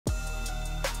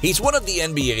He's one of the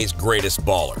NBA's greatest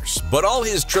ballers, but all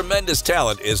his tremendous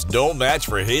talent is no match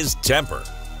for his temper.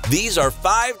 These are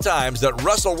 5 times that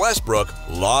Russell Westbrook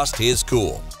lost his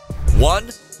cool.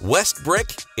 1. Westbrook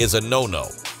is a no-no.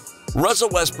 Russell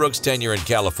Westbrook's tenure in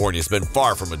California has been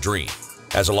far from a dream.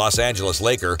 As a Los Angeles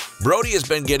Laker, Brodie has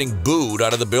been getting booed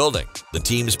out of the building. The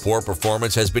team's poor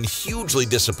performance has been hugely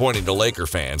disappointing to Laker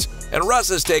fans, and Russ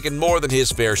has taken more than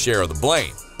his fair share of the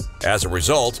blame. As a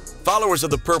result, followers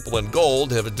of the purple and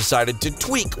gold have decided to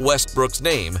tweak Westbrook's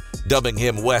name, dubbing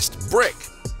him Westbrick.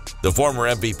 The former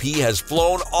MVP has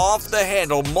flown off the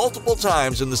handle multiple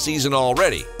times in the season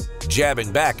already,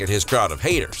 jabbing back at his crowd of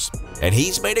haters. And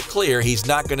he's made it clear he's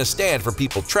not going to stand for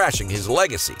people trashing his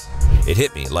legacy. It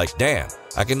hit me like, damn,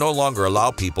 I can no longer allow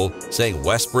people saying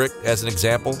Westbrook as an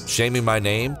example, shaming my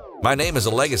name. My name is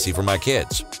a legacy for my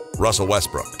kids. Russell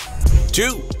Westbrook.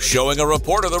 2. Showing a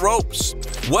reporter the ropes.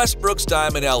 Westbrook's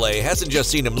time in LA hasn't just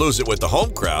seen him lose it with the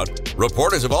home crowd.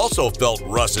 Reporters have also felt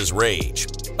Russ's rage.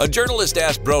 A journalist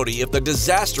asked Brodie if the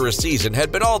disastrous season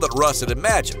had been all that Russ had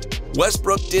imagined.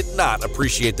 Westbrook did not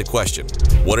appreciate the question.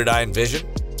 What did I envision?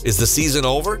 Is the season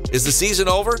over? Is the season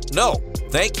over? No.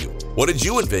 Thank you. What did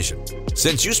you envision?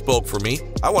 Since you spoke for me,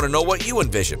 I want to know what you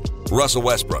envision. Russell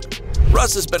Westbrook.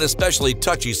 Russ has been especially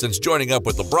touchy since joining up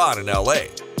with LeBron in LA.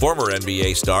 Former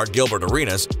NBA star Gilbert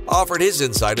Arenas offered his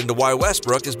insight into why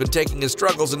Westbrook has been taking his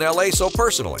struggles in LA so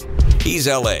personally. He's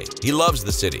LA. He loves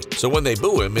the city, so when they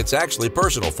boo him, it's actually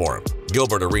personal for him.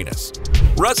 Gilbert Arenas.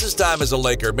 Russ's time as a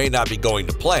Laker may not be going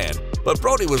to plan, but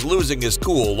Brodie was losing his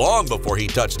cool long before he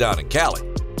touched down in Cali.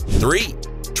 3.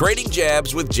 Trading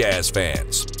jabs with Jazz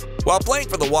fans. While playing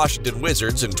for the Washington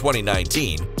Wizards in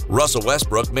 2019, Russell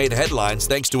Westbrook made headlines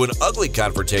thanks to an ugly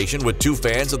confrontation with 2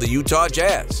 fans of the Utah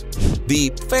Jazz.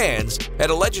 The fans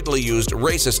had allegedly used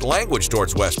racist language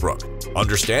towards Westbrook,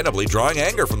 understandably drawing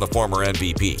anger from the former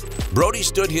MVP. Brodie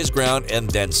stood his ground and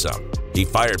then some. He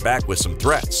fired back with some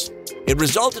threats. It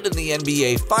resulted in the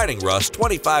NBA fining Russ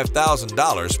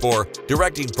 $25,000 for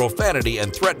directing profanity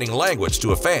and threatening language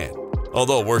to a fan.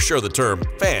 Although we're sure the term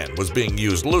fan was being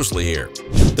used loosely here.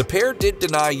 The pair did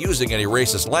deny using any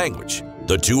racist language.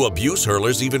 The 2 abuse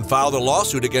hurlers even filed a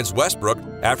lawsuit against Westbrook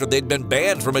after they'd been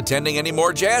banned from attending any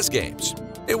more Jazz games.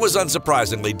 It was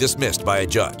unsurprisingly dismissed by a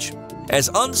judge. As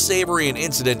unsavory an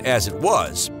incident as it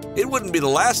was, it wouldn't be the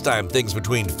last time things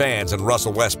between fans and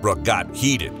Russell Westbrook got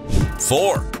heated.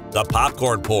 4. The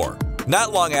popcorn pour.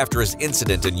 Not long after his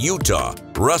incident in Utah,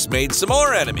 Russ made some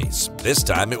more enemies. This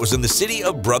time it was in the city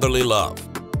of brotherly love.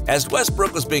 As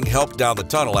Westbrook was being helped down the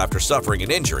tunnel after suffering an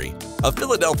injury, a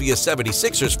Philadelphia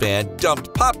 76ers fan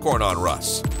dumped popcorn on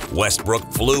Russ. Westbrook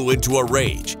flew into a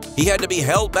rage. He had to be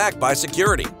held back by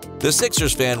security. The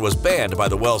Sixers fan was banned by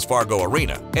the Wells Fargo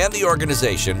Arena and the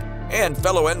organization, and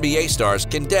fellow NBA stars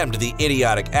condemned the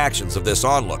idiotic actions of this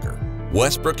onlooker.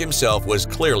 Westbrook himself was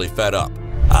clearly fed up.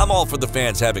 I'm all for the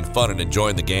fans having fun and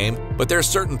enjoying the game, but there's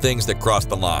certain things that cross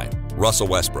the line. Russell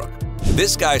Westbrook.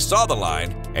 This guy saw the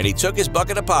line, and he took his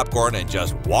bucket of popcorn and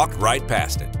just walked right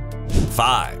past it.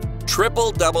 5.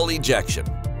 Triple-double ejection.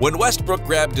 When Westbrook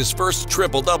grabbed his first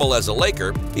triple-double as a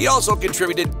Laker, he also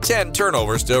contributed 10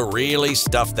 turnovers to really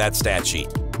stuff that stat sheet.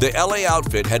 The LA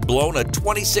outfit had blown a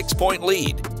 26-point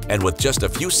lead, and with just a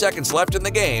few seconds left in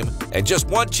the game and just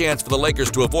one chance for the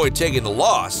Lakers to avoid taking the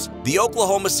loss, the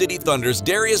Oklahoma City Thunder's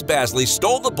Darius Bazley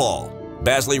stole the ball.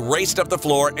 Bazley raced up the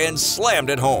floor and slammed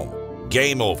it home.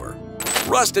 Game over.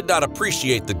 Russ did not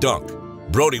appreciate the dunk.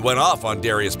 Brodie went off on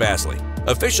Darius Bazley.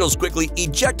 Officials quickly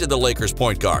ejected the Lakers'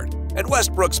 point guard, and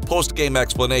Westbrook's post-game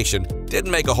explanation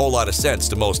didn't make a whole lot of sense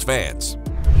to most fans.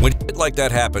 When shit like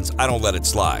that happens, I don't let it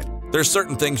slide. There's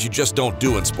certain things you just don't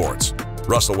do in sports.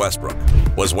 Russell Westbrook.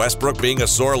 Was Westbrook being a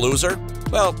sore loser?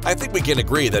 Well, I think we can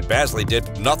agree that Bazley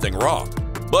did nothing wrong.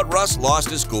 But Russ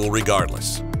lost his cool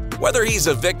regardless. Whether he's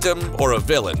a victim or a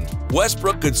villain,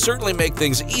 Westbrook could certainly make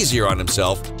things easier on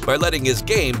himself by letting his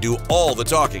game do all the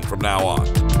talking from now on.